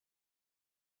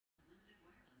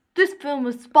This film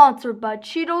is sponsored by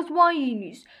Cheetos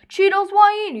Wienis. Cheetos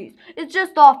Wienis. It's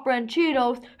just off-brand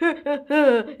Cheetos.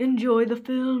 Enjoy the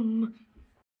film.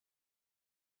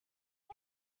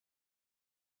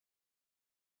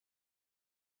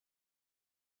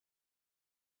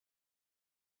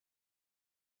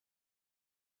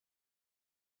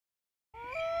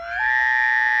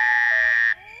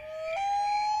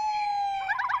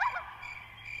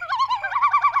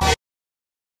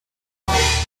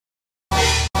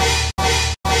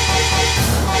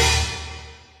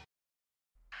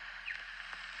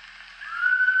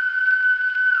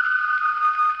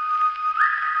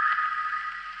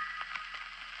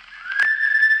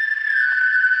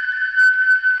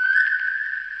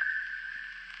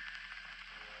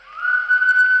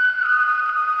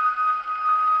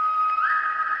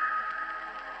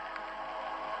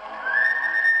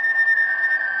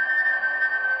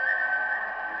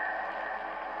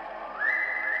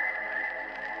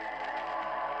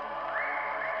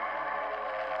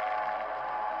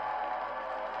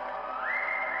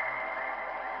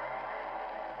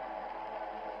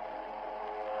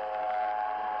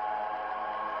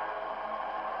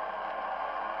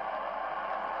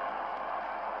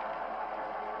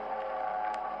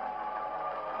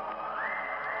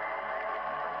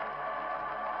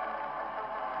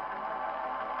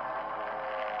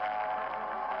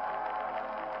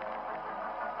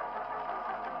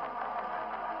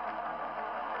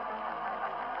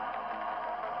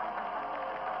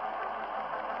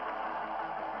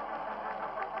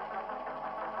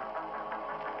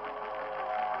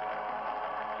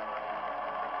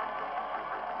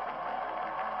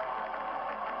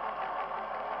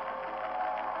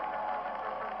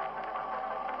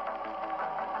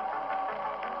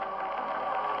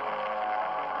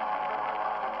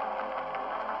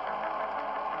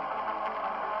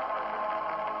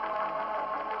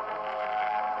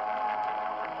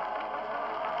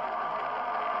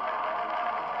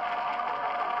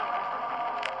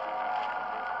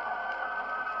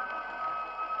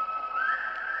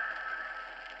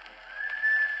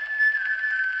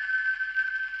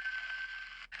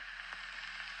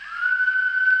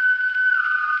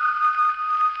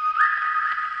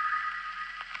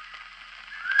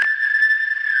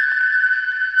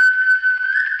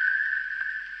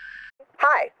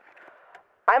 Hi,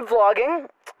 I'm vlogging.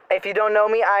 If you don't know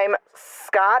me, I'm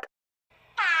Scott.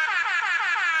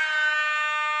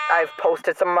 I've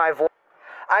posted some of my vlogs.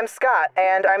 I'm Scott,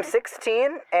 and I'm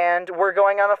 16, and we're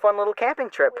going on a fun little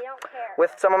camping trip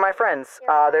with some of my friends.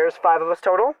 There's 5 of us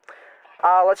total.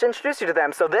 Let's introduce you to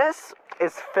them. So this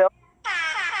is Phil.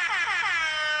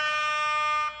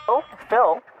 Oh,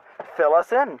 Phil, fill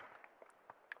us in.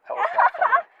 That was not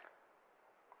funny.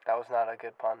 That was not a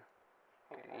good pun.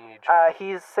 You need to try.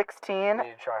 He's 16, You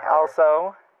need to try harder.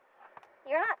 also.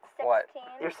 You're not 16. What?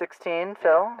 You're 16,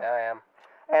 Phil. Yeah, I am.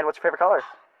 And what's your favorite color?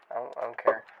 I don't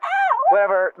care.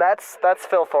 Whatever, that's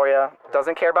Phil for you.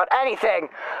 Doesn't care about anything.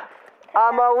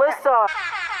 Melissa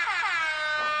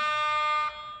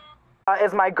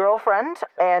is my girlfriend,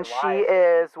 and she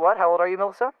is, what? How old are you,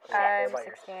 Melissa? I'm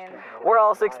 16. We're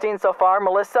all 16 so far.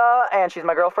 Melissa, and she's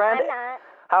my girlfriend. I'm not.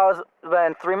 How's it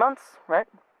been? 3 months, right?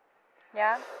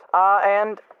 Yeah?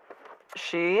 And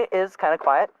she is kind of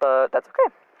quiet, but that's okay.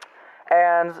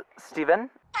 And Steven.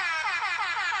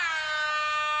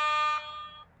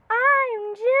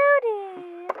 I'm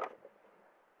Judy.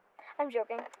 I'm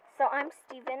joking. So I'm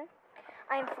Steven.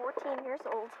 I'm 14 years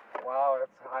old. Wow,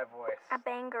 that's a high voice. I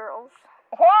bang girls.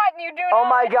 What? You do Oh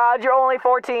my God, you're only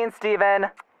 14, Steven.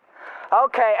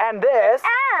 Okay, and this.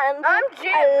 And I'm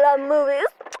Jim. I love movies.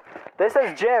 This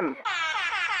is Jim.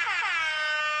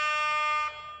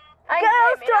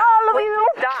 Girls to all of you.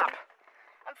 Stop.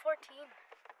 I'm 14.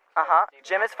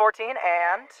 Jim is 14,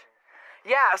 and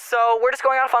yeah, so we're just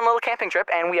going on a fun little camping trip,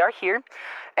 and we are here,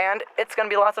 and it's gonna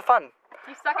be lots of fun.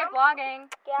 You suck at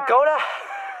vlogging. Yeah. Go to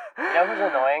You know who's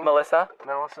annoying? Melissa.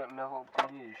 Melissa,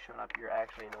 you need to shut up. You're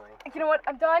actually annoying. You know what?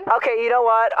 I'm done. Okay, you know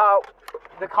what?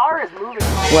 The car is moving.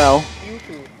 Well,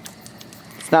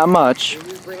 it's not much,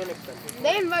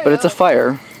 but it's a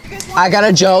fire. I got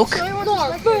a joke.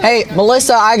 Hey,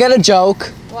 Melissa, I got a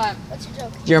joke. What? What's your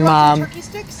joke? Your mom. Turkey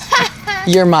sticks?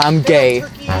 Your mom gay.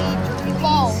 Turkey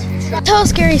balls. Tell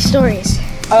scary stories.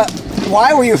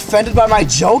 Why were you offended by my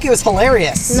joke? It was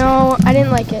hilarious. No, I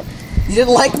didn't like it. You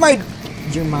didn't like my...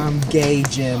 Your mom gay,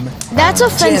 Jim. That's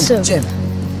offensive. Jim,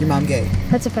 your mom gay.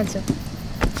 That's offensive.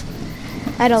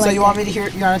 I don't So like you want me to hear...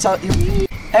 You want to tell...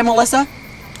 Hey, Melissa?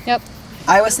 Yep.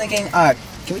 I was thinking,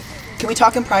 can we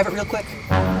talk in private real quick?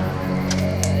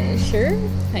 Sure,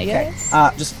 I guess.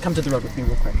 Just come to the road with me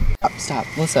real quick. Stop,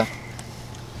 Melissa.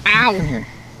 Ow. Come here.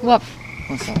 What?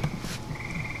 Melissa.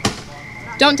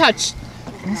 Don't touch.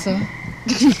 Melissa.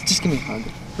 Just give me a hug.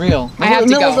 Real. I have to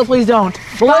Melissa, go. please don't.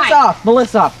 Melissa!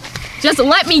 Melissa! Just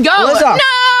let me go. Melissa.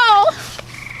 No!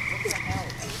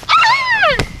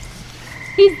 Ah!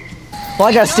 Well,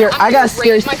 I got a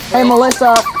scary. Hey,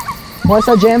 Melissa.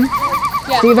 Melissa, Jim?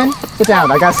 Yeah. Steven? Sit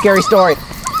down. I got a scary story.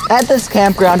 At this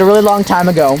campground a really long time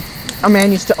ago, a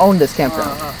man used to own this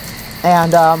campground.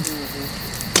 And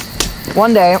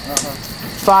one day,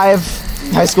 5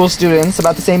 high school students,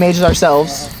 about the same age as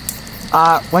ourselves,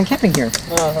 went camping here.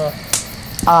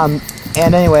 And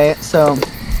anyway, so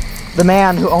the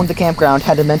man who owned the campground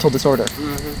had a mental disorder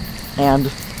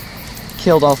and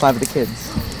killed all 5 of the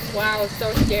kids. Wow,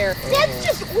 so scared. That's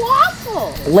just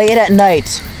awful. Late at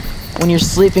night, when you're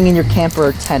sleeping in your camper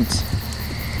or tent,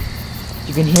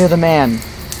 you can hear the man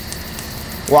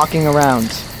walking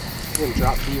around I'm gonna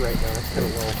drop B right now. That's kind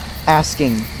of low.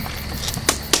 asking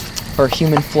for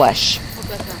human flesh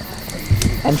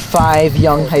and 5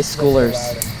 young high schoolers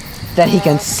that he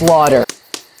can slaughter.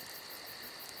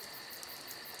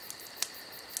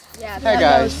 Yeah, Hey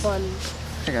that was guys. fun.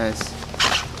 Hey guys.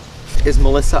 Is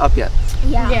Melissa up yet?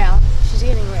 Yeah. She's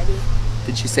getting ready.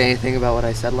 Did she say anything about what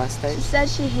I said last night? She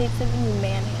says she hates it when you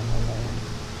manhandle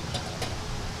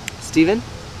Steven?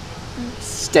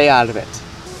 Stay out of it.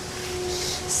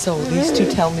 So these two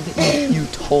tell me that you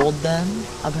told them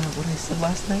about what I said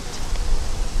last night?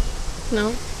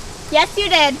 No. Yes, you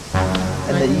did.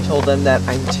 And that you told them that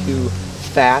I'm too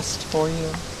fast for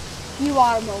you? You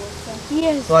are, Melissa.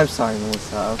 Yes. Well, I'm sorry,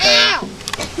 Melissa, okay?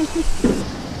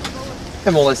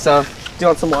 Hey, Melissa. Do you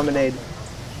want some lemonade?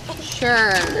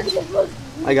 Sure.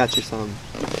 I got you some.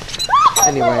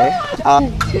 Anyway,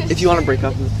 if you want to break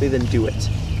up with me, then do it.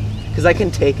 Because I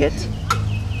can take it.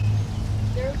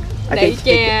 No, you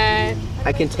can't.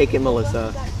 I can take it,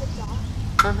 Melissa.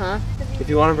 Uh-huh. If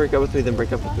you want to break up with me, then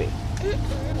break up with me.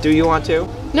 Do you want to?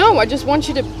 No, I just want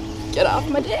you to get off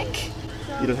my dick.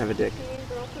 You don't have a dick.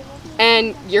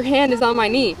 And your hand is on my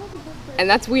knee. And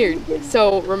that's weird.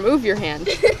 So remove your hand.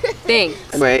 Thanks.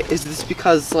 Anyway, is this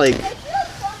because, like,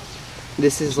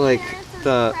 this is, like,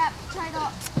 the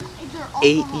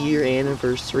 8-year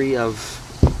anniversary of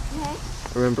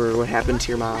remember what happened to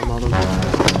your mom all those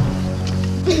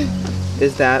years?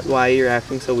 Is that why you're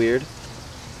acting so weird?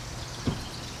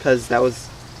 Because that was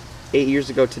 8 years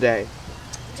ago today.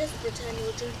 Just pretend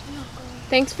we did.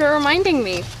 Thanks for reminding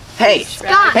me. Hey!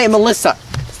 Scott. Hey, Melissa!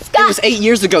 It was 8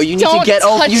 years ago. You need Don't to get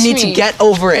over. touch You need me. to get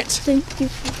over it. Thank you.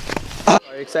 Are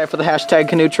you excited for the hashtag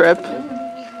canoe trip?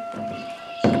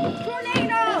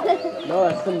 No,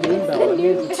 that's the moon bell.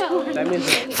 That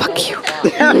means Fuck you.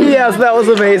 Yes, that was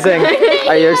amazing.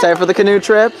 Are you excited for the canoe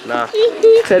trip? Nah.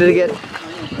 Excited to get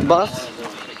buffed?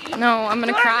 No, I'm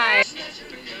gonna cry.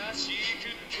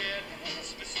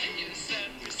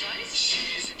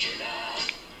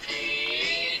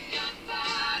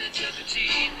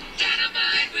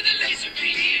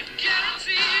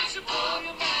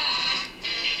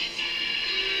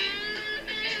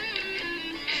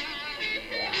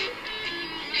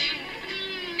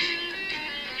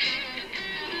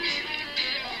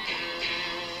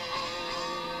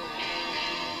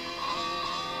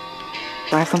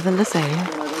 I have something to say.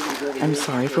 I'm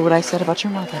sorry for what I said about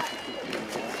your mother.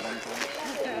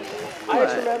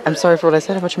 I'm sorry for what I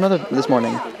said about your mother this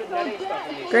morning.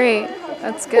 Great.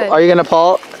 That's good. Are you gonna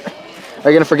Are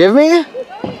you gonna forgive me?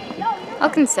 I'll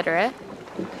consider it.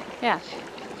 Yeah.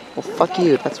 Well, fuck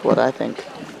you. That's what I think.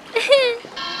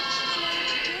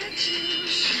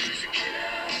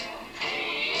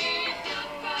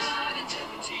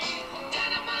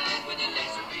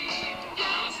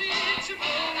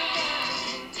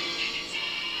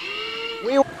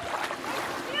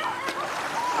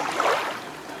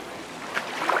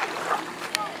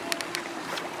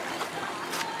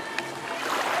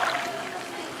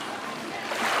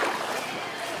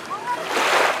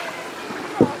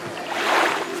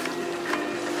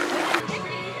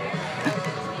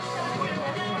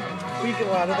 Will you get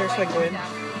out of there so I can go in?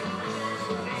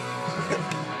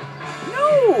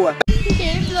 No!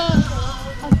 Okay,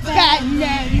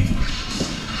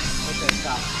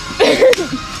 stop.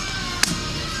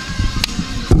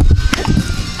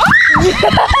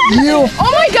 You!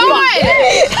 Oh my god!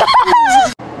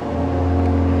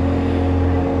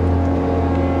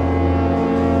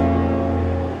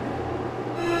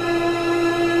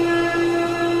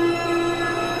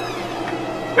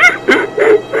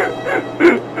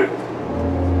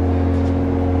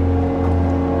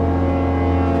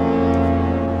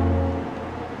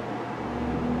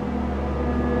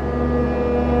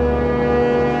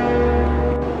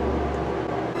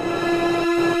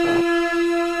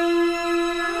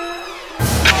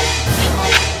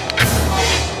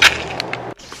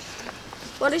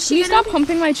 What is Can you stop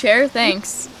humping my chair?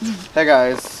 Thanks. Hey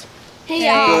guys. Hey,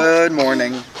 Good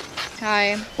morning.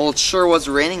 Hi. Well, it sure was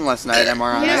raining last night, am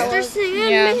I right? Mr. Sandman.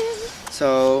 Yeah.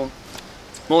 So,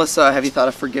 Melissa, have you thought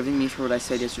of forgiving me for what I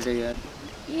said yesterday yet?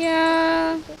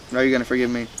 Yeah. Are you gonna forgive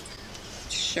me?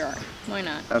 Sure. Why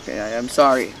not? Okay, I am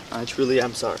sorry. I truly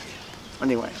am sorry.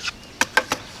 Anyway.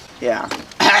 Yeah.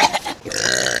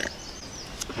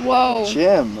 Whoa.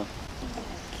 Jim.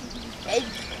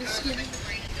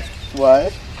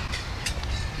 What?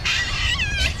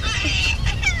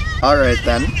 Alright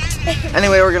then.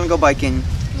 Anyway, we're gonna go biking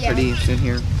pretty soon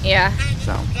here. Yeah.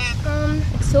 So.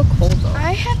 It's so cold though.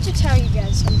 I have to tell you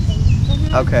guys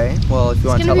something. Okay, well if you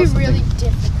want to tell us something. It's gonna be really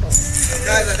difficult.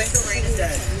 Guys, I think the rain is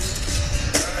dead.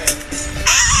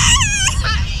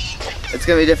 It's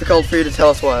gonna be difficult for you to tell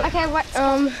us what. Okay, what?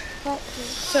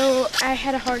 So I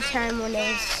had a hard time when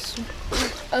I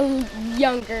was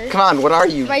younger. Come on, what are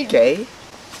you, Right. gay?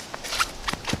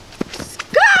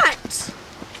 Scott!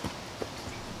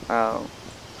 Oh.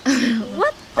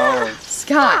 What the? Oh.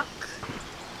 Scott.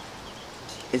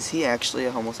 Is he actually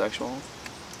a homosexual?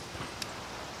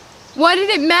 Why did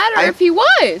it matter if he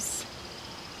was?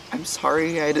 I'm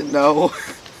sorry, I didn't know.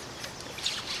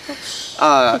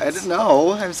 I didn't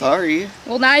know. I'm sorry.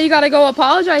 Well, now you gotta go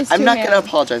apologize to him. I'm not gonna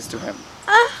apologize to him.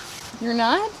 You're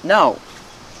not? No.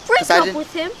 Break I up didn't-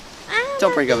 with him.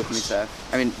 Don't break up with me, Seth.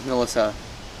 I mean, Melissa.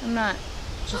 I'm not.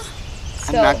 Just I'm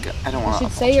still. not. I don't You want to.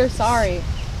 should say you're sorry.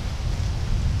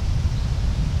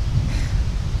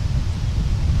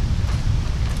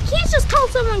 You can't just call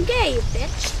someone gay, you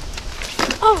bitch.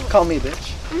 Oh. Call me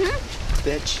bitch. Mhm.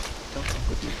 Bitch. Don't fuck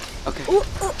with me. Okay. Ooh,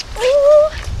 ooh, ooh.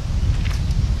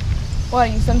 What,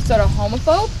 are you some sort of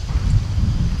homophobe?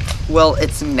 Well,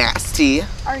 it's nasty.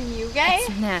 Are you gay?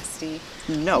 It's nasty.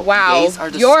 No. Wow, Gays are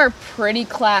just you're pretty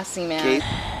classy, man. gays.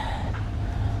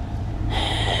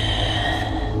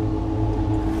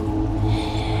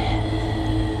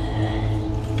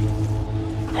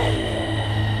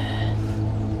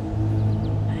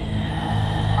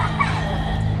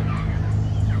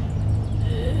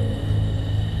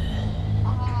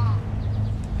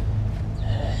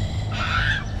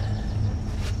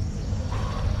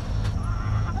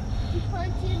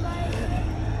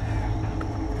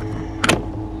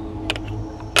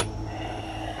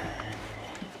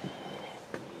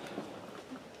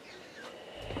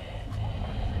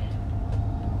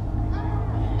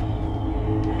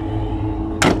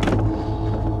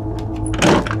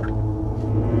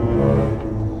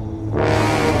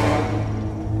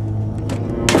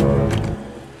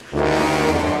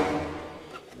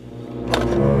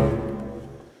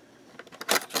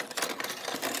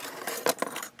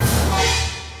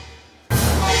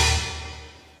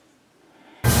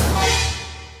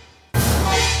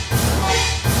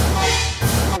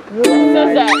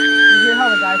 Does that? You hear how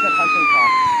the guys at hunting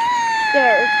talk?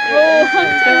 There. Oh,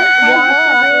 hunter.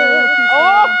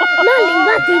 Marlee,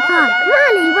 what the fuck?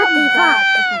 Marlee, what the fuck?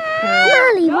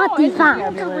 Marlee, what the I fuck?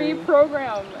 have to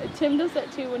reprogram. Tim does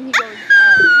that too when he goes.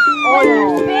 Oh, yeah.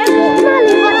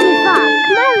 Marlee, what the fuck?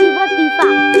 Marlee, what the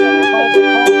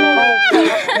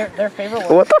fuck? Their favorite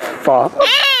What the fuck?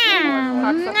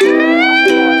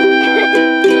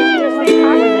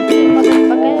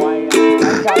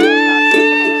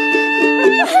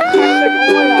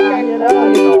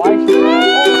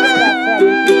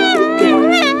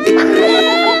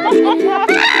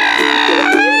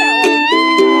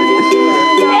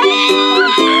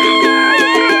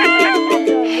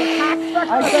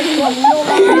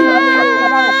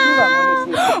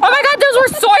 Oh my God, those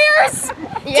were Sawyer's!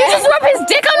 Did you just rub his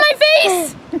dick on my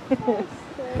face?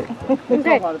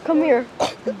 Okay, come here.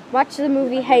 Watch the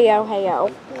movie Heyo,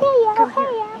 Heyo. Heyo,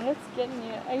 Heyo. It's getting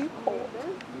you. Are you cold?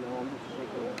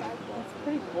 It's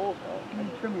pretty cold though.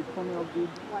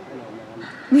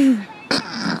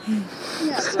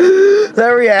 That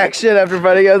reaction after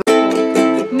finding out.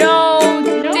 No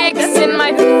dicks in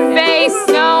my face.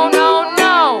 No, no,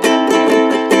 no.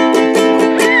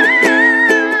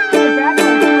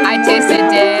 I tasted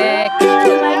dick.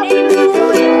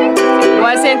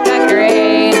 Wasn't that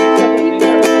great?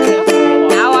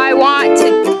 Now I want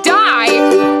to die.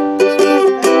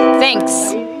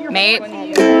 Thanks, mate.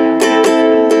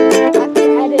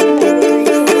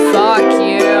 Fuck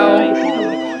you.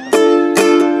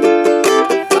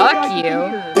 Fuck you.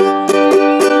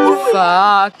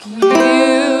 Fuck you.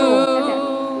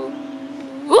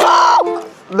 Whoa!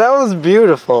 That was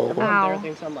beautiful. Ow.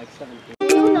 thinks I'm like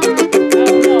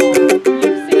 17.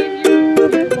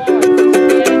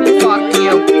 Fuck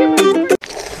you.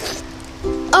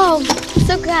 Oh,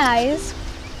 so guys,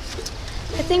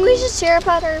 I think we should share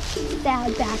about our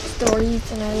sad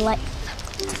backstories in our life.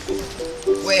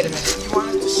 Wait a minute, you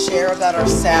wanted to share about our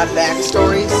sad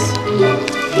backstories?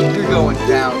 You're going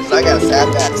down, 'cause I got a sad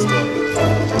backstory.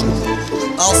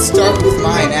 I'll start with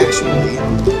mine, actually.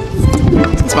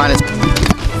 Since mine is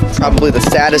probably the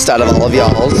saddest out of all of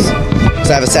y'all's, because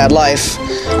I have a sad life.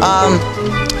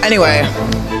 Anyway.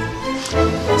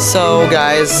 So,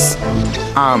 guys,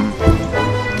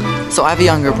 so I have a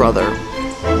younger brother,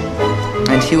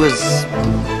 and he was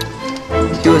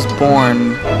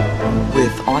born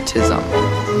with autism,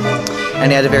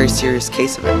 and he had a very serious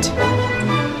case of it.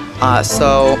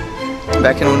 So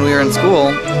back when we were in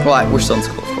school, well, we're still in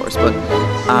school, of course, but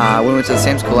when we went to the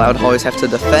same school, I would always have to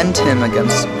defend him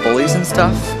against bullies and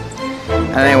stuff.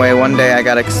 And anyway, one day I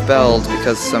got expelled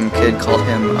because some kid called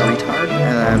him a retard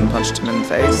and then punched him in the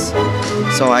face.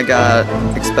 So I got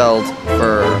expelled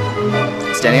for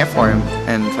standing up for him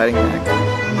and fighting back.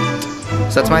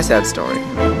 So that's my sad story.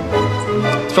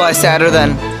 It's probably sadder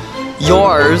than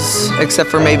yours, except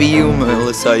for maybe you,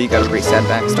 Melissa. You got a pretty sad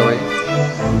backstory.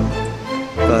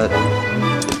 But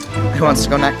who wants to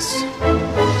go next?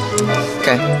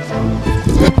 Okay.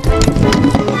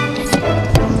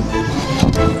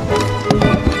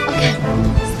 Okay,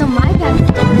 so my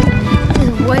backstory is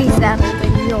way sadder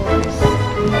than yours.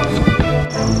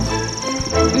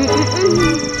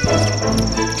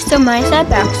 So my sad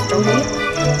backstory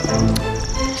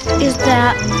is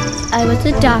that I was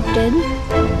adopted,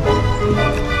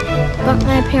 but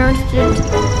my parents didn't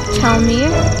tell me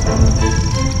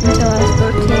until I was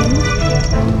 13.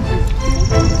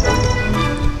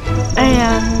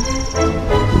 And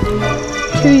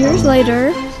 2 years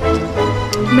later,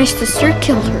 my sister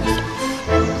killed herself.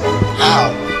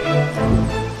 Ow.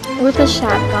 With a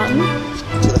shotgun.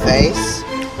 To the face?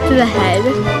 To the head.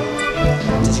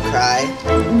 Did you cry?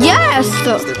 Yes!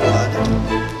 Was there blood?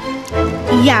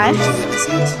 Yes. Did you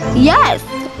witness it? Yes!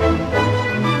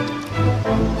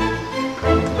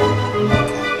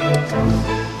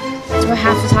 Do I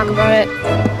have to talk about it?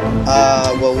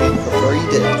 Well, we prefer you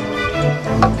did.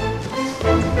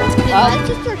 Did my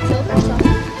sister kill herself?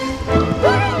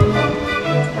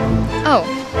 Oh.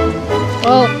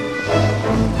 Well, a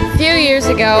few years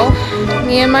ago,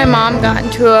 me and my mom got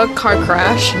into a car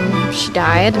crash and she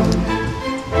died. And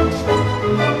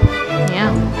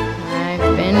yeah,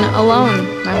 I've been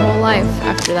alone my whole life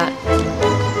after that.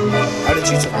 How did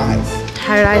you survive?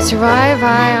 How did I survive?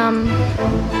 I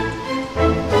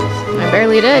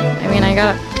barely did. I mean, I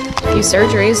got a few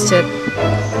surgeries to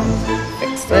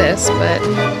fix this, but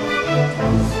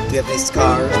Do you have any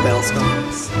scars, battle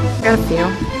scars? I got a few.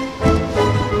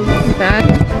 That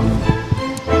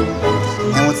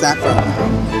And what's that from?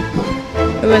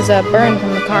 it was a burn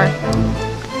from the car.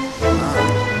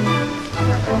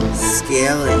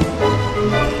 Scary.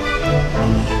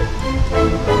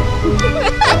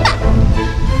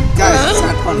 Guys, it's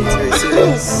not funny, it's very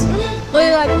serious.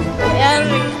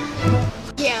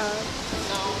 Yeah.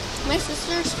 My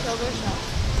sister's killed herself.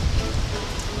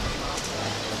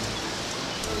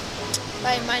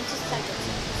 Right, mine's a psychopath.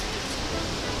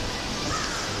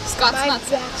 Scott's My not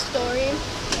sad. backstory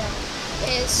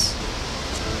is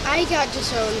I got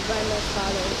disowned by my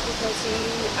father because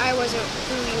I wasn't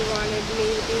who he wanted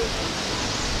me to be.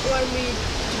 He wanted me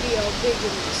to be all big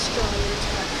and strong and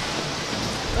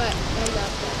tough. But I'm not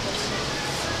that person.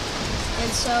 And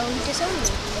so he disowned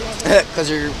me. And I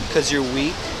didn't. Cause you're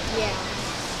weak. Yeah.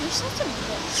 You're such a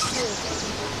bitch.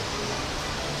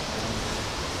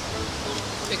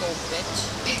 Big old bitch.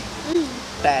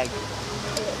 Bag.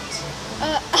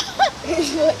 Here's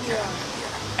what you are.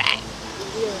 Bang.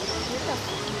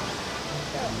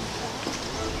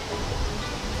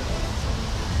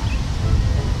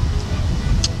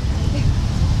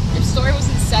 Your story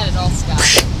wasn't sad at all,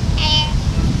 Scott.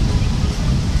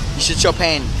 You should show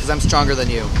pain, because I'm stronger than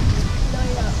you.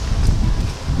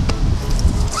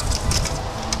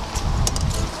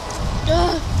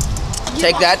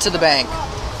 Take that to the bank.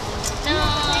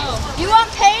 No. You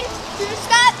want pain,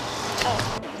 Scott?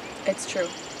 It's true.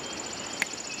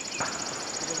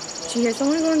 Did you hear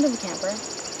someone going to the camper?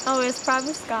 Oh, it's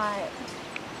probably Scott.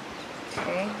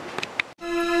 Okay.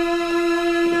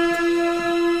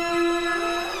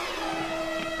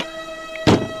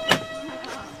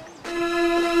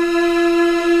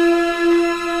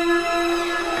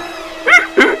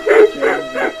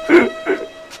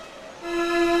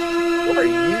 What are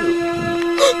you?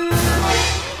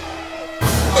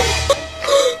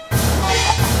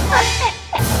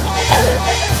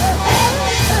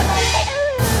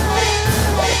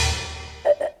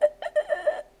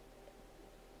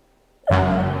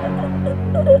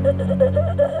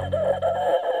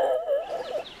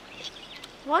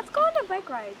 Let's go on a bike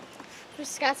ride.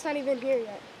 Scott's not even here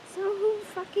yet. So who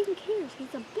fucking cares?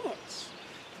 He's a bitch.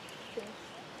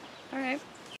 Alright.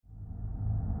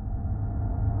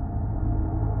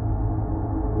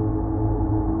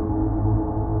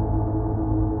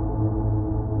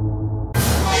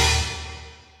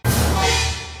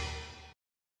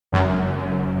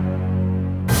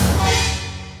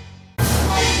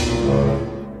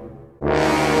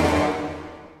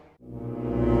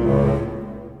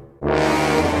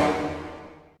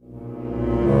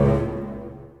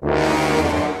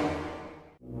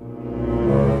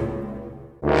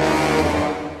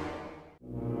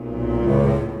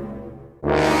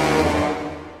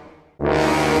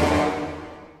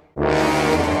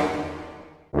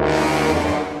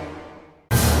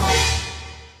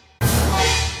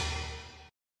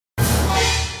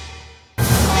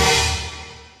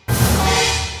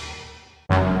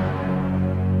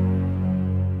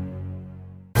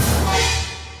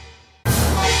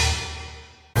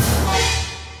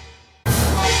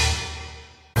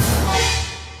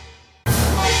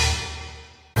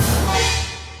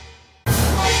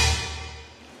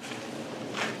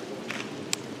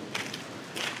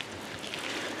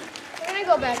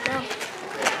 Go back now.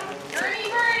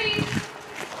 Hurry!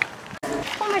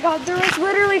 Oh my god, there was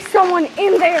literally someone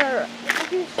in there.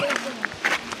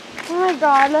 Oh my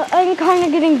god, I'm kind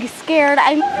of getting scared.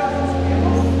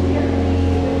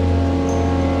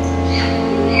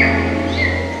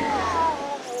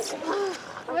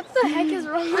 What the heck is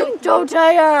wrong with I'm so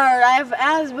tired. I have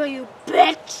asthma, you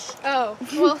bitch. Oh,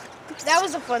 well, that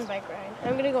was a fun bike ride.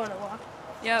 I'm gonna go on a walk.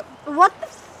 Yep. What the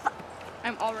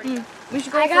I'm already. We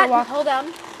should go for a walk. Hold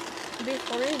on.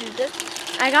 Before we do this,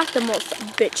 I got the most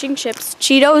bitching chips.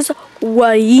 Cheetos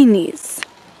Wainis.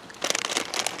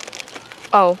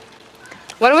 Oh.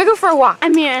 Why don't we go for a walk? I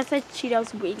mean, I said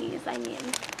Cheetos Weenies. I mean,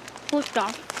 look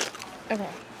off. Okay.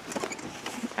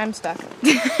 I'm stuck.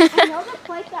 I know the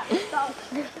place that was stuck.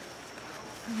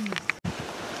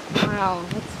 Wow.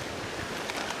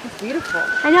 That's beautiful.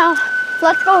 I know.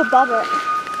 Let's go with Bubba.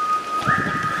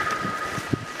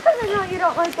 I know you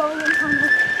don't like going in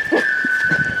public.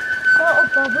 Oh,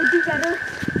 Bubba, you better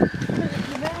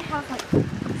have like.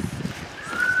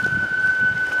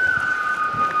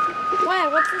 Why?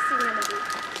 What's this thing gonna be?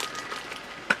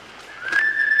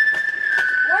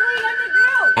 What are we gonna do?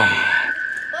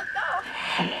 Let's go.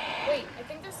 Wait, I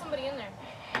think there's somebody in there.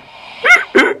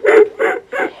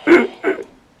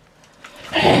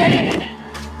 I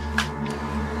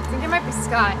think it might be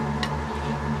Scott.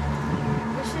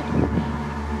 We should.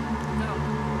 No.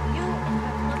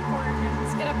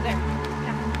 Let's get up there.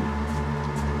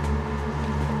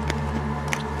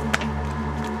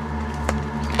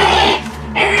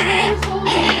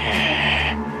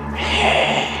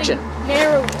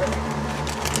 Narrow.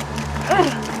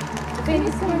 Okay,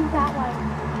 he's going that way.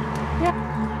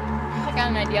 I got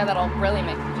an idea that'll really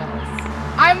make you jealous.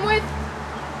 I'm with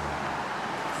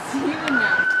Steven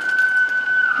now.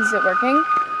 Is it working?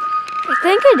 I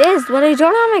think it is, but I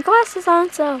don't have my glasses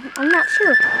on, so I'm not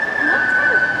sure.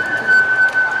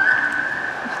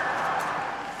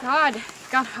 God, it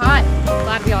got hot.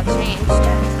 Glad we all changed.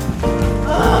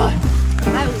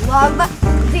 I love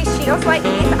these Cheetos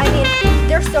Whiteys. I mean,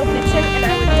 they're so bitchin' and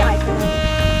I would die for them.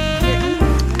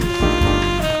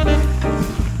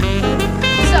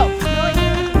 So,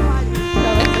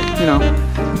 You know.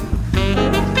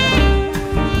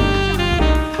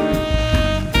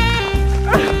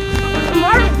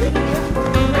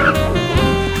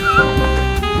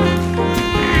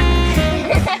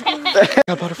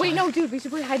 Wait, no, dude, we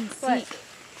should play hide and seek.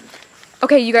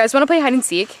 Okay, you guys want to play hide and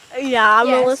seek? yeah,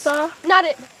 Yes. Melissa. Not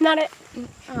it. Not it.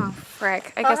 Oh,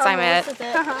 frick. I guess I'm it.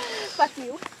 Fuck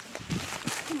you.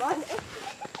 Come on.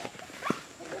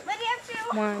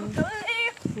 One, 2,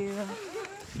 3.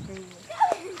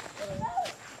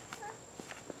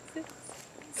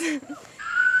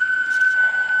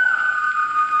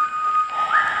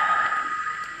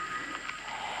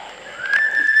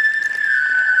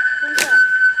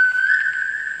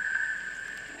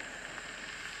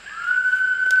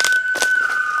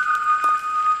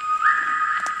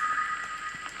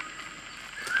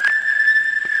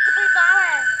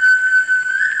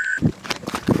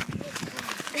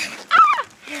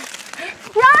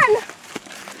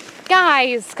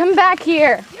 Guys, come back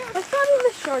here. That's probably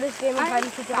the shortest game of hide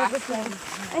and seek I've ever played.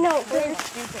 I know. We're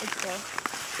stupid.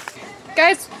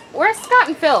 Guys, where's Scott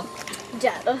and Phil?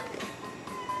 Dead.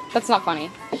 That's not funny.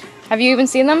 Have you even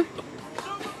seen them?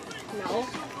 No.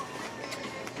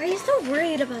 Why are you so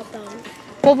worried about them?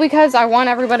 Well, because I want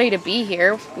everybody to be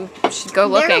here. We should go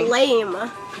looking. They're lame. No,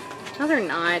 they're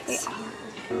not. You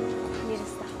need to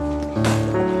stop.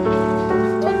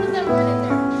 Both of them weren't in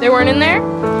there. They weren't in there?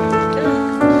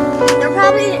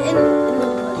 probably in the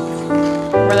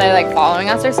woods. Were they like following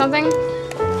us or something?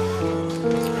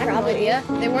 Probably, yeah.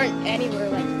 They weren't anywhere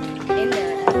like in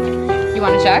there. You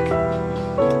want to check?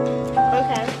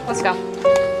 Okay. Let's go.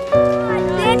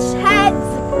 Bitch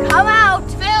heads, come out.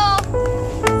 Phil!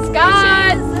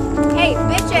 Scott! Bitches. Hey,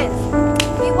 bitches.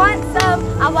 We want some.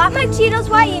 I want my Cheetos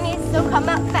Wainis, so come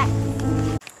out fast.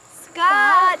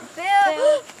 Scott,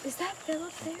 Phil. Is that Phil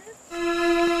up there?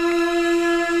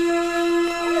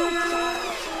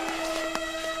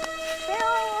 Phil.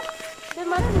 There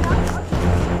must be not.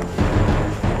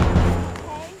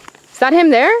 Okay. Is that him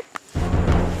there?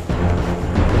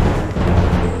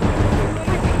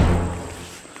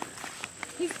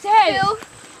 He's dead. Phil.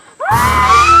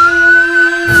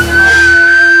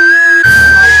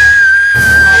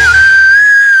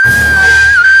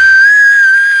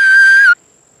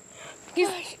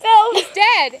 He's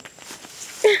dead.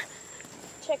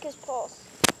 Check his pulse.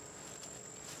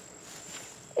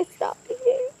 It's not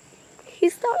breathing.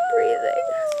 He's not breathing.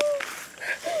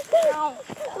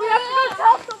 We have to go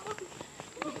tell someone.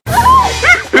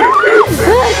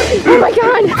 Oh my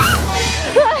god!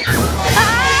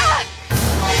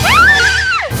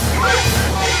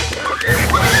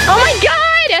 Oh my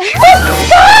god!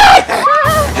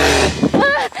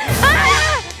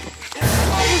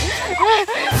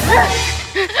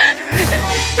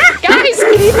 Guys,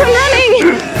 keep on running!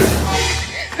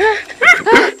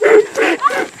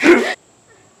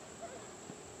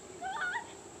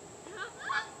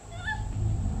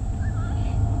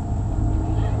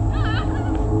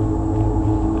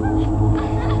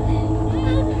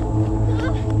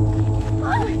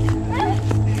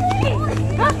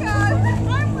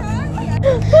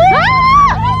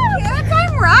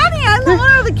 I'm Ronnie. I'm the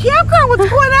owner of the campground. What's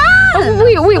going on?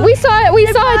 We saw it. We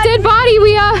saw a dead body.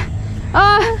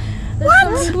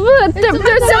 What?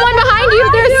 There's someone behind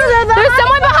you. There's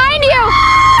someone behind you.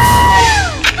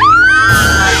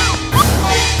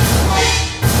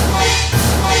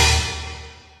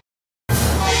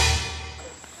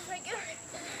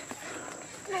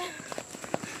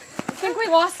 I think we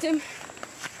lost him.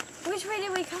 Which way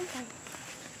did we come from?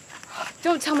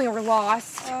 Don't tell me we're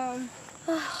lost. Oh,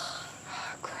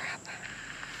 Crap.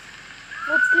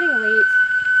 Well, it's getting late.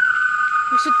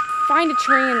 We should find a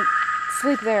tree and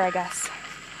sleep there, I guess.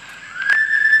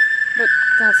 But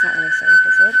that's not really safe,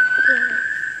 is it?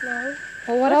 no.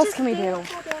 Well, what else can we do?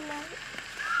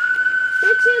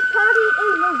 Bitches party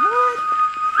in the woods.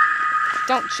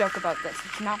 Don't joke about this.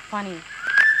 It's not funny.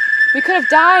 We could have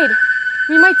died.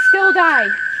 We might still die.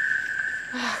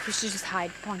 We should just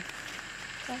hide. Come on.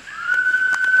 Okay.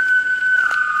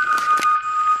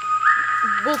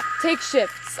 We'll take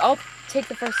shifts. I'll take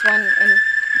the first one, and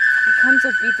you come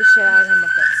to beat the shit out of him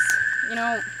with this. You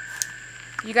know,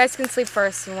 you guys can sleep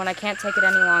first, and when I can't take it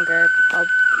any longer, I'll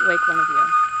wake one of you.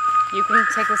 You can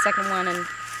take the second one, and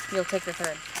you'll take the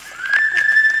third.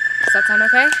 Does that sound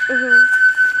okay? Mm-hmm.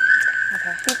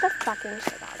 Okay. Beat the fucking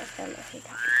shit out of him if he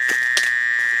comes.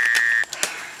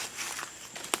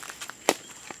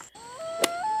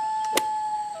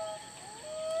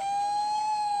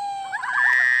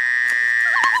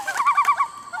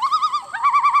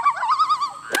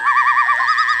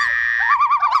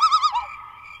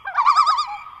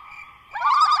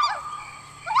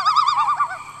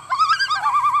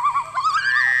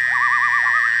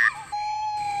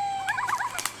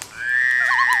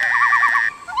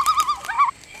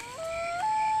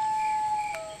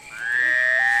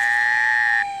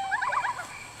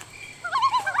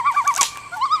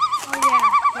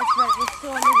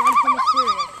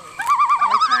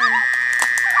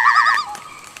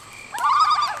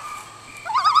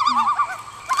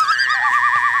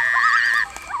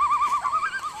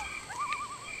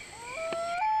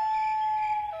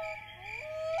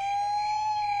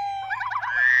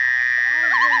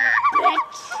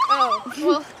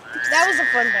 Well, that was a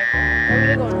fun day.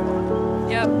 We're gonna go on a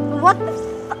walk. Yep. What the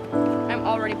fuck? I'm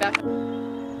already back.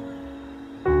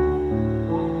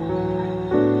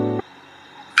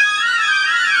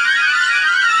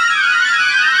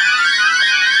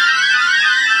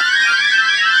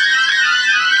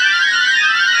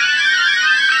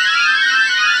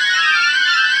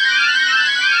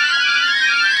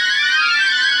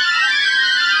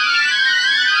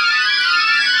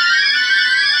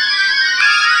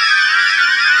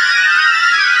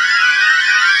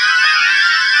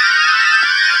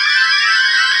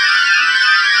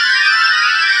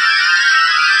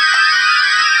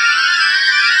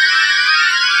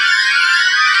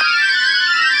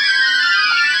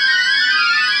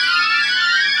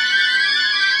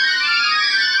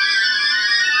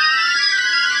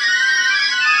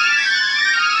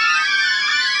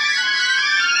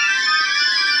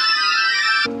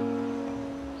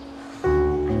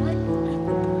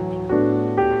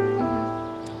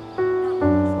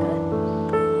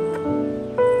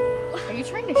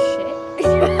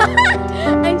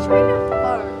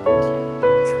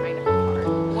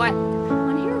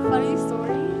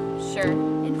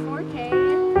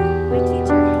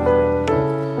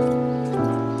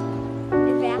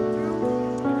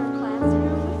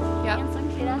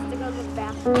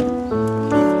 Oh,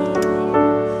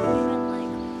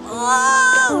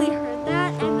 we heard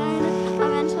that, and then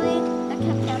eventually that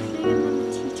kept happening, and then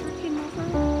the teacher came over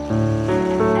and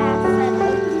said,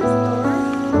 open this door,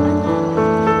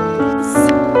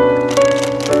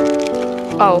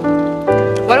 Oh.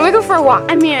 Why don't we go for a walk?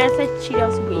 I mean, I said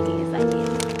Cheetos weenies, I mean.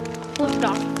 Flip it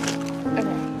off.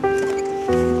 Okay.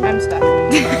 I'm stuck.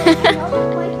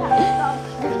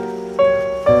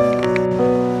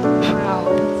 Wow.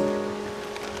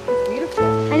 It's beautiful.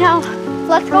 I know.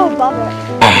 Let's go above it.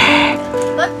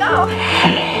 Let's go.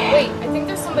 Wait, I think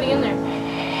there's somebody in there.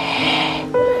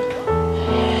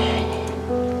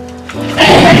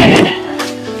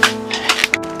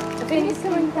 Okay, he's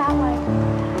coming that way.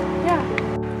 Yeah.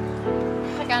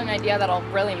 I got an idea that'll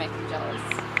really make him jealous.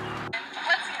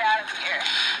 Let's get out of here.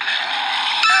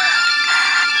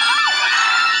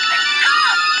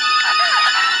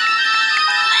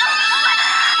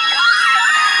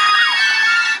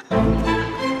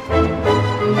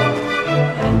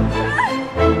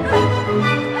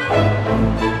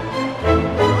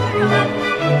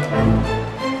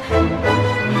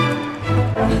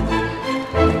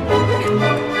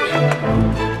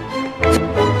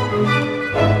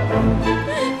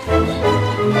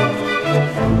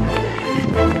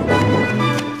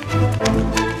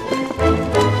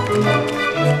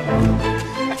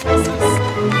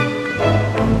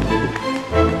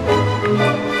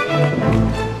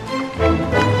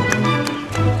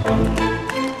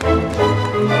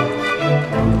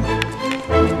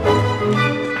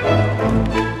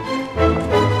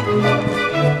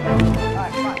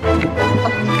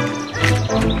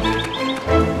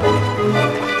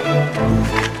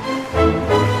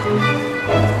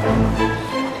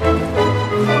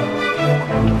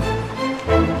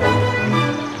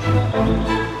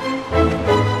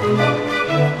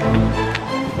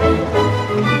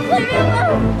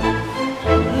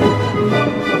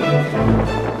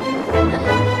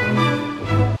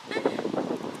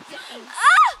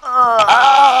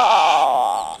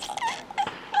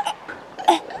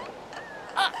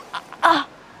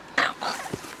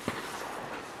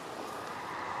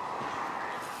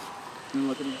 And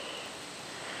look at me.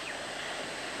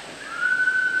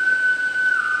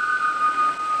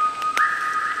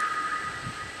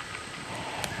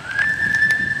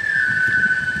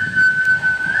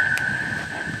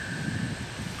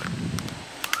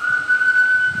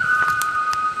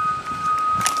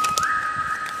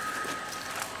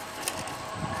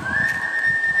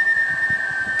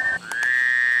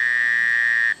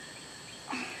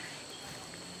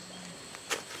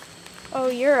 Oh,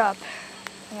 you're up.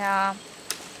 Yeah.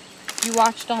 You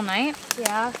watched all night?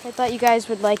 Yeah, I thought you guys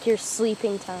would like your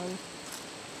sleeping time.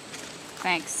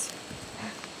 Thanks.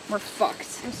 We're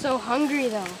fucked. I'm so hungry,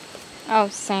 though. Oh,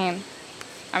 same.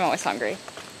 I'm always hungry.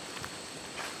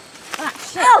 Ah,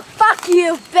 shit. Oh, fuck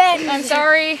you, bitch! I'm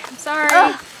sorry. I'm sorry.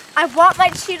 I want my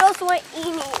Cheetos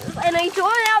Whiteinis, and I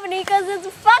don't have any because it's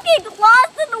fucking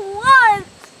lost in the woods!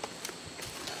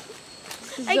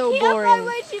 This is I so can't boring. find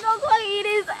my Cheetos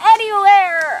Whiteinis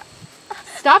anywhere!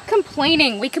 Stop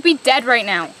complaining. We could be dead right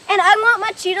now. And I want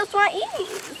my Cheetos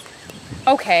Whiteinis.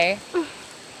 Okay.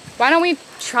 Why don't we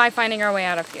try finding our way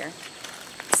out of here?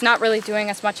 It's not really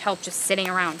doing us much help just sitting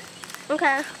around.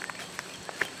 Okay.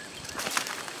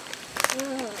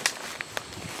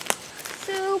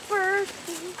 Super.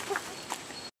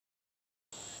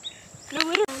 No,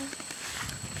 we don't.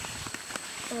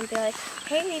 And be like,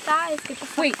 hey guys, get the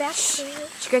fuck Wait, back shh. here.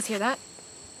 Did you guys hear that?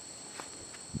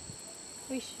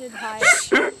 We should hide.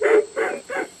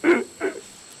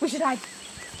 We should hide.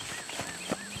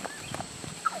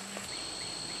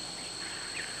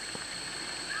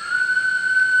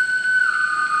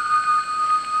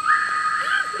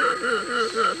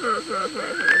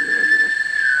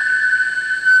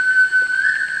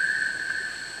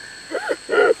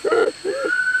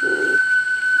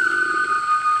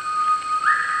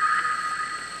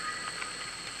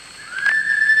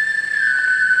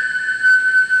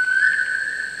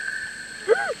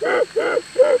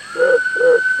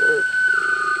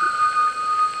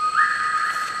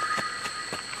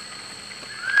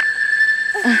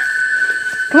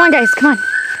 Come on, guys, come on.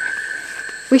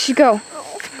 We should go.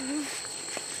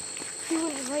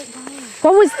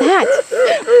 What was that?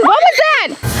 What was that?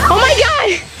 Oh my god!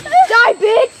 Die,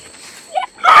 bitch!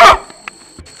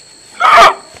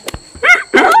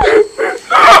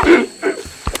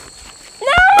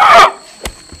 No!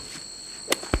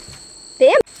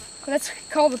 Damn. Let's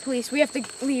call the police. We have to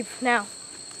leave now.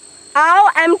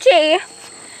 OMG.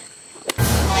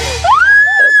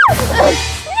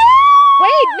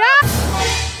 Wait, no!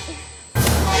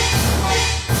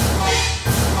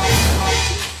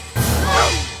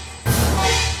 Oh,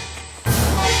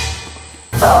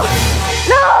 No!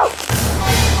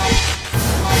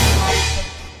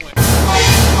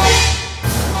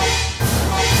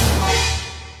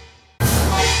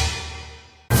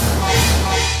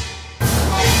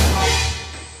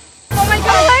 Oh my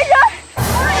god!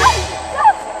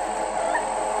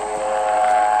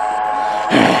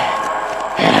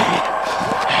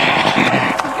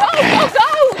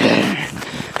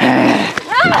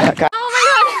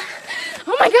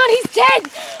 Oh my god, he's dead!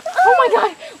 Oh my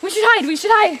god, we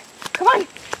should hide, Come on.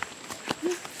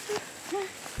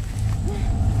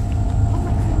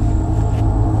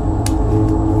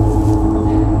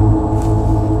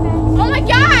 Oh my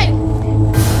god!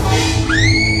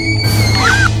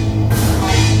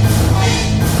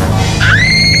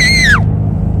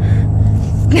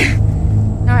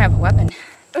 Now I have a weapon.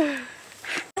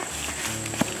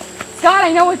 Scott,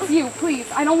 I know it's you, please.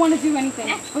 I don't want to do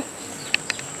anything.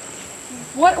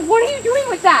 But what are you doing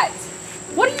with that?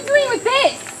 What are you doing with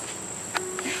this?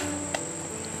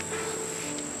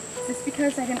 Is this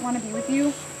because I didn't want to be with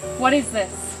you? What is this?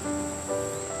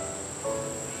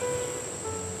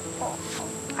 Oh,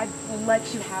 I will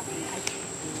let you have me.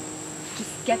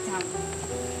 Just get down.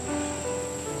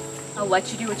 I'll let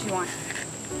you do what you want.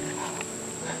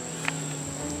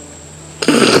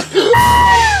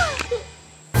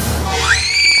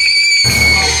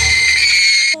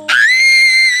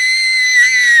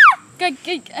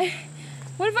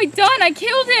 What have I done? I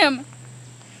killed him!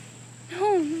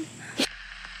 No.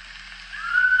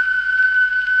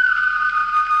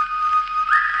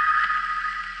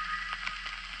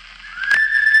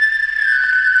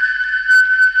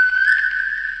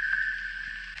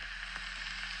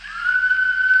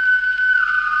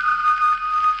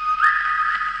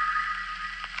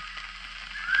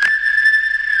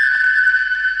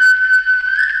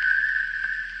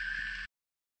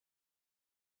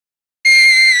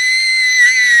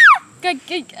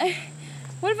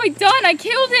 What have I done? I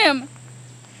killed him!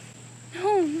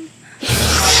 No.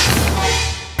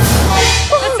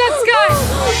 That's not Scott!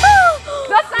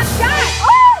 That's not Scott!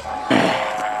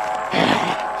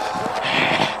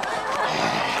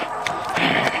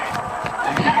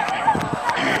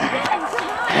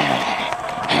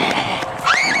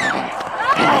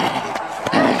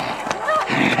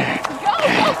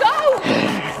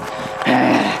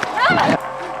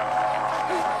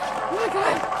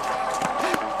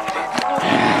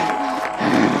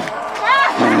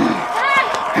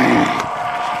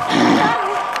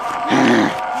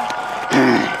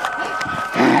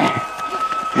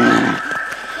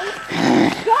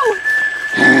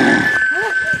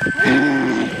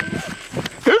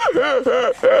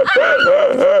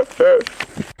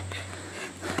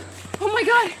 Oh my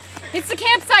god! It's the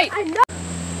campsite! I know!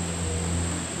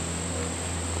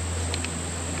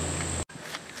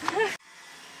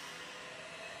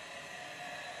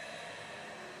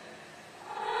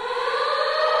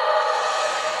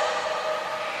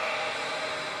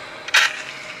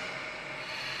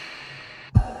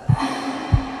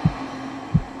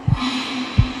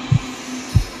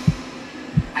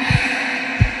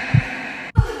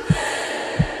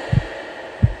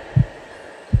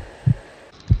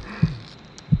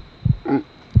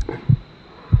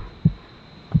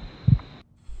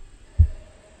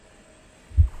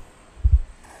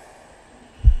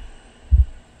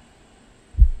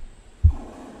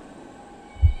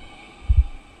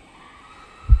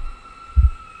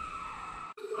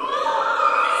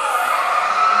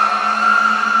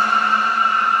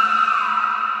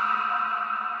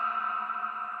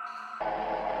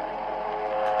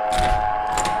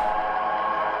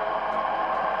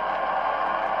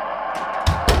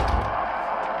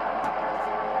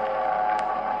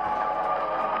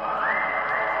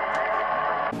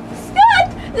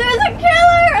 There's a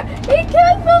killer! He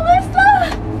killed Melissa!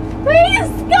 Please,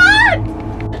 Scott!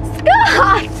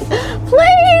 Scott!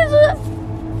 Please!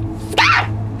 Scott!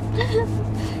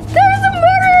 There's a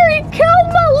murderer! He killed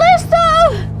Melissa!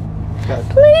 Scott.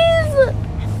 Please!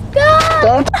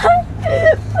 Scott!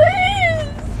 Please!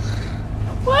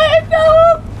 Wake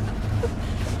up!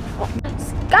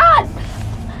 Scott!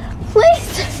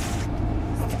 Please!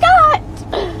 Scott!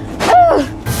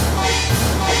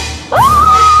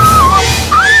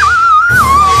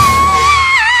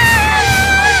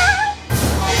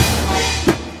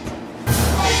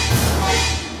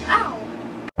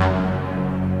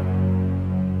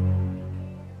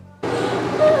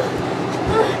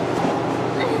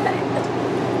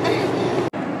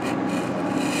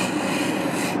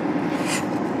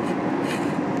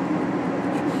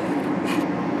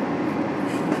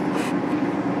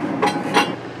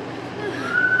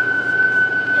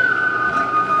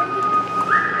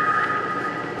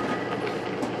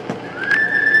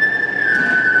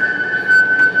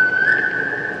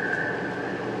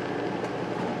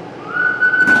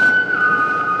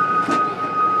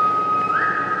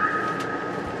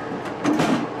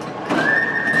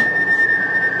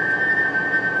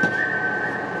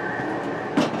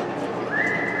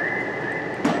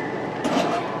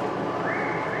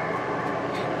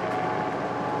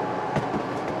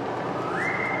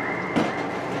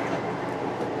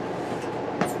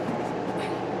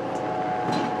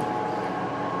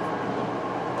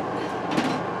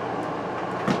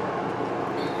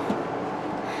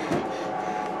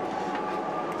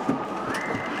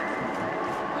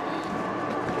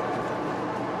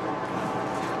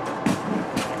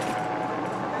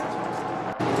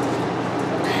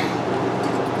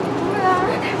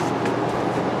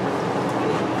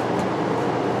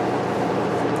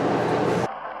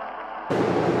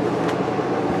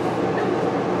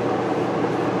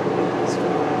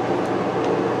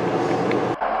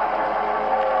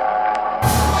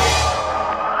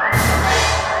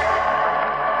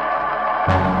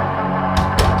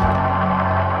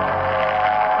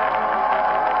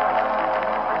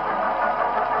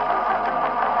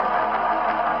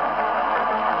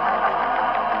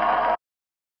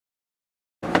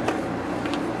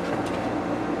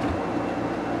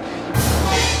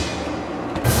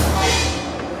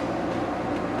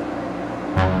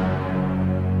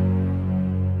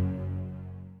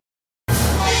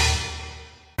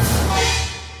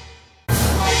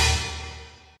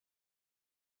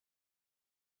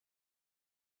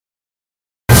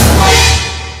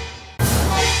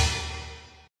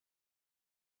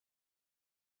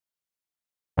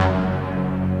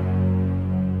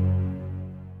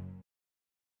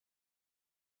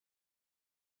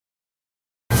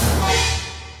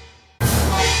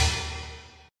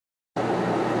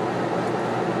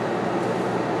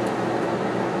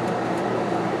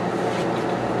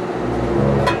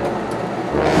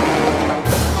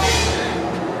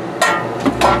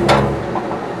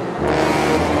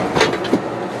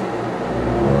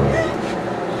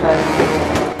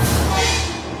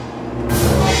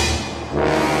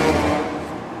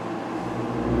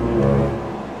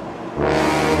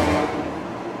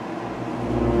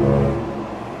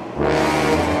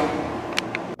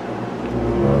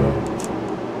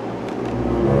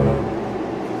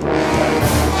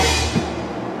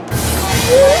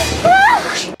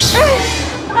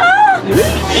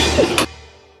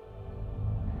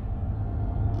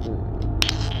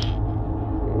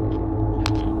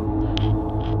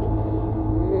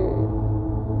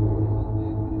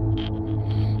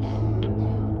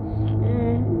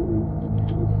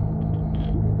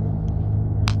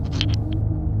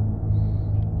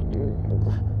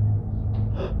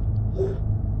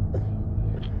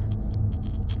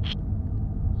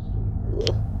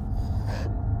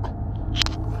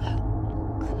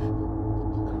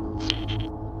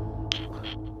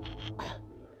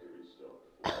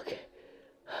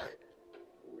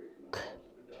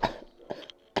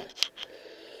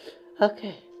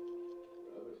 Okay.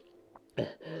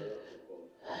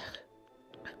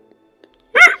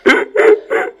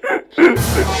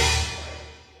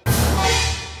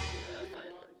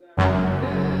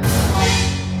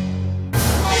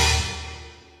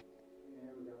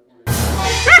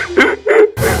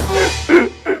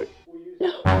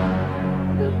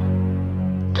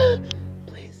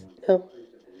 Please, no.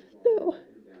 No.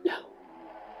 No.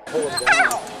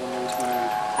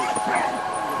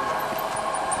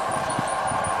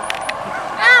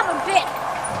 I'm a bit.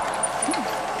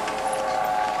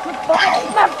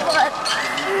 My foot.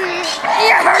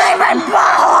 You're hurting my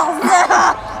balls.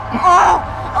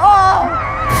 Oh.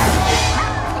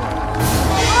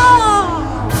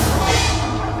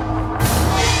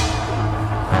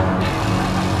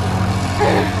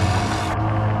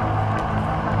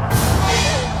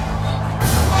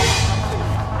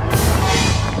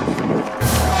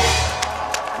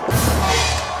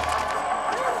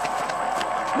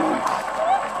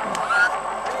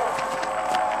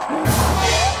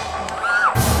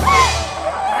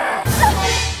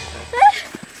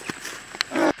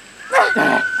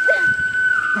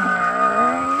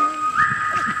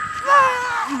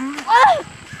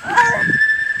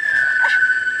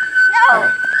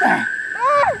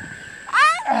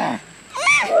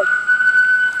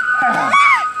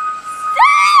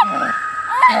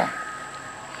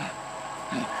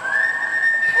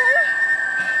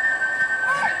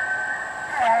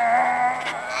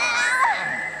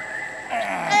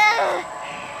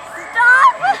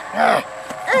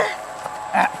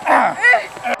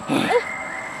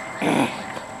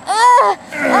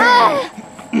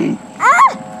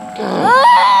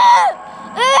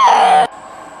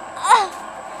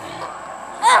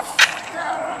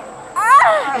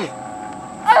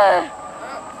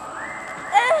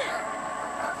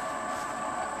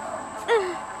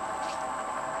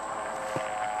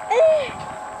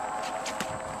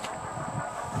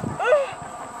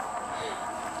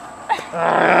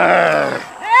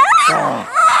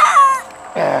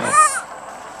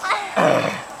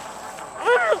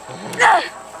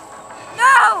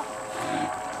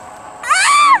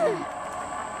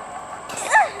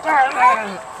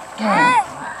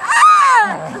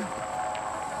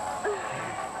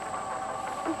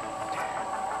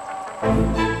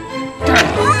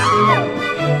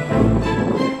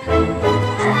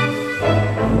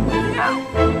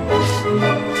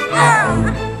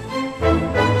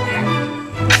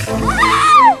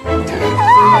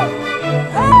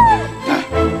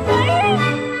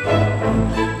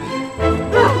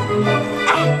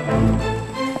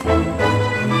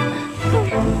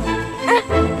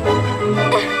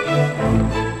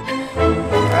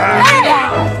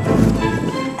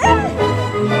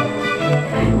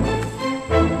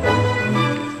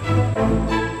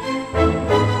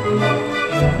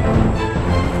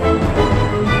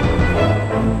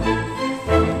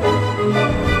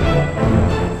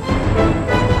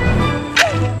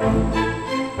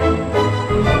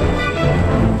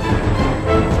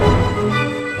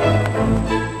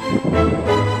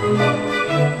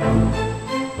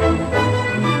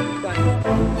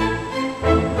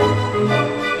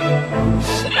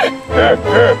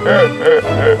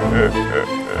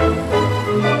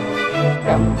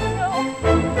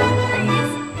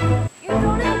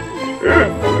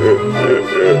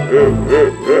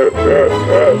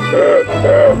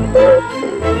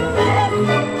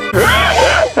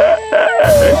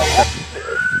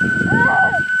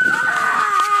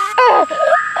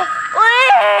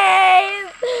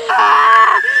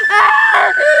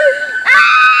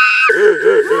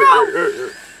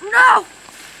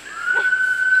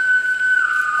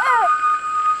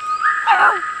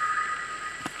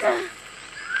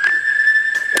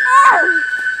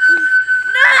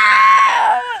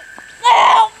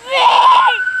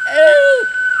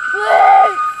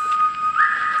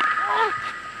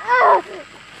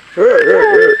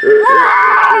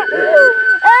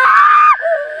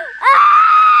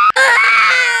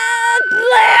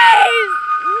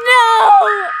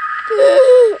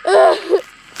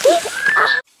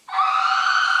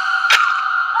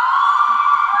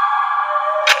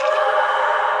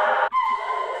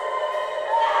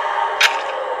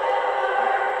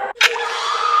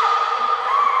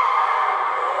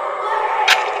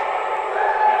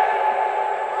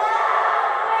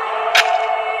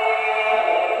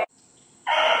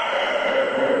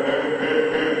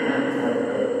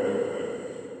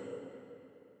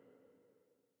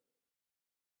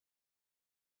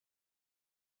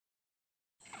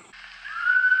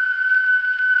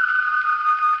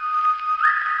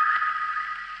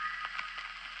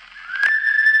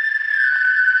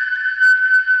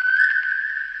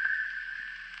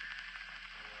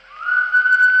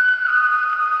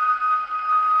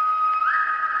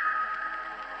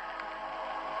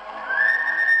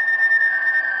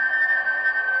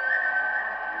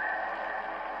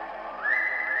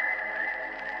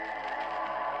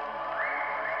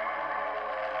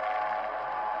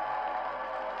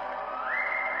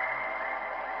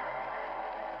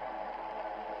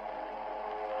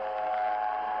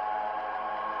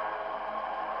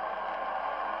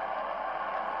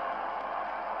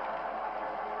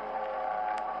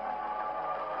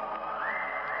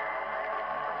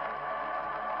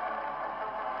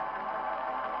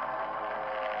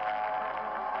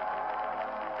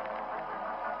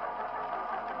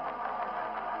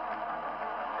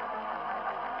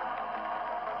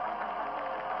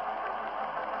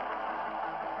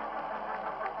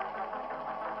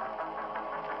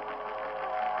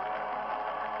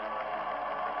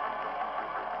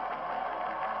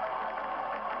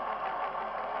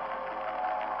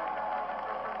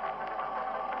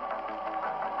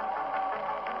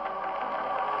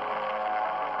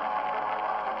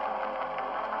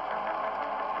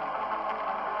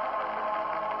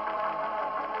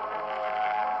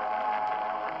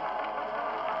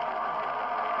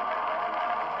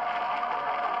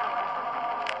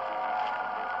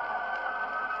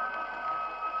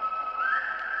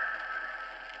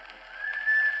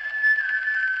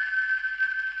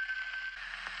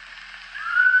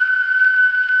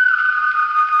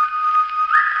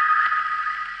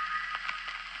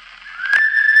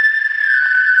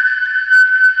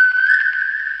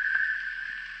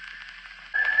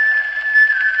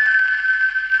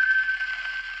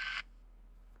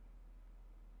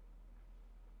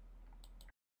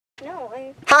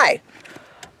 Hi,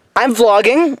 I'm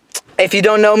vlogging. If you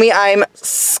don't know me, I'm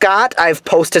Scott. I've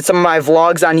posted some of my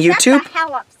vlogs on YouTube. Shut the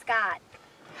hell up, Scott.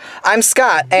 I'm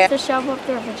Scott, and To shove up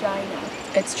their vagina.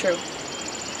 It's true.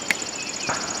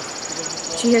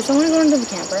 Did you hear someone going into the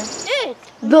camper?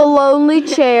 The lonely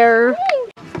chair.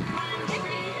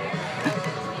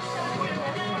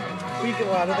 Will you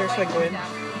go out of there so I can go in?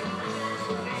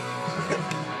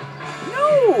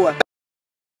 No!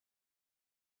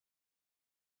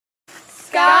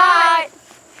 Scott!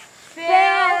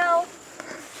 Phil!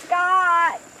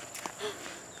 Scott!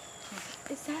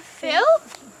 Is that Phil?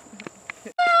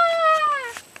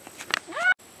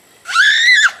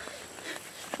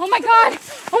 Oh my god!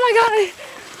 Oh my god!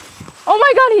 Oh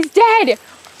my god, he's dead!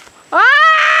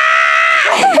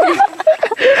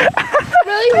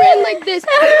 Really ran like this.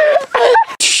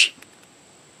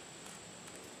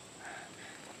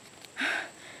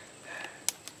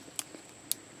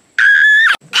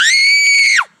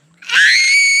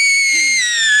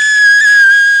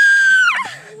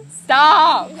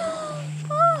 Stop!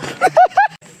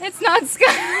 It's not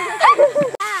Scott.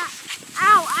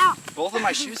 Ow, ow. Both of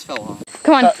my shoes fell off.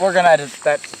 Come on. We're gonna edit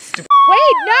that stupid.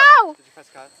 Wait, no! Did you press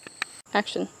cut?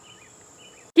 Action.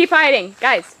 Keep hiding,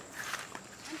 guys.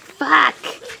 Fuck.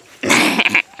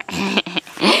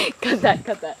 Cut that,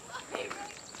 cut that.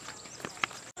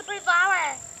 Slippery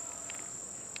flower.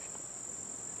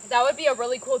 That would be a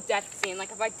really cool death scene,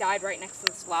 like if I died right next to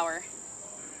this flower.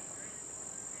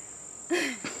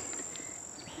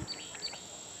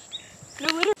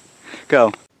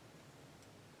 go.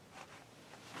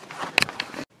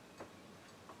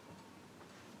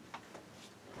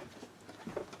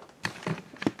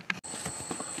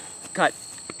 Cut.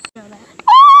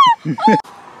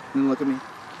 And look at me.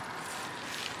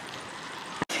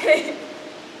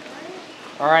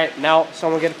 Alright, now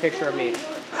someone get a picture of me.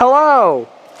 Hello!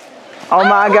 Oh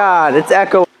my god, it's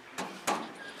Echo.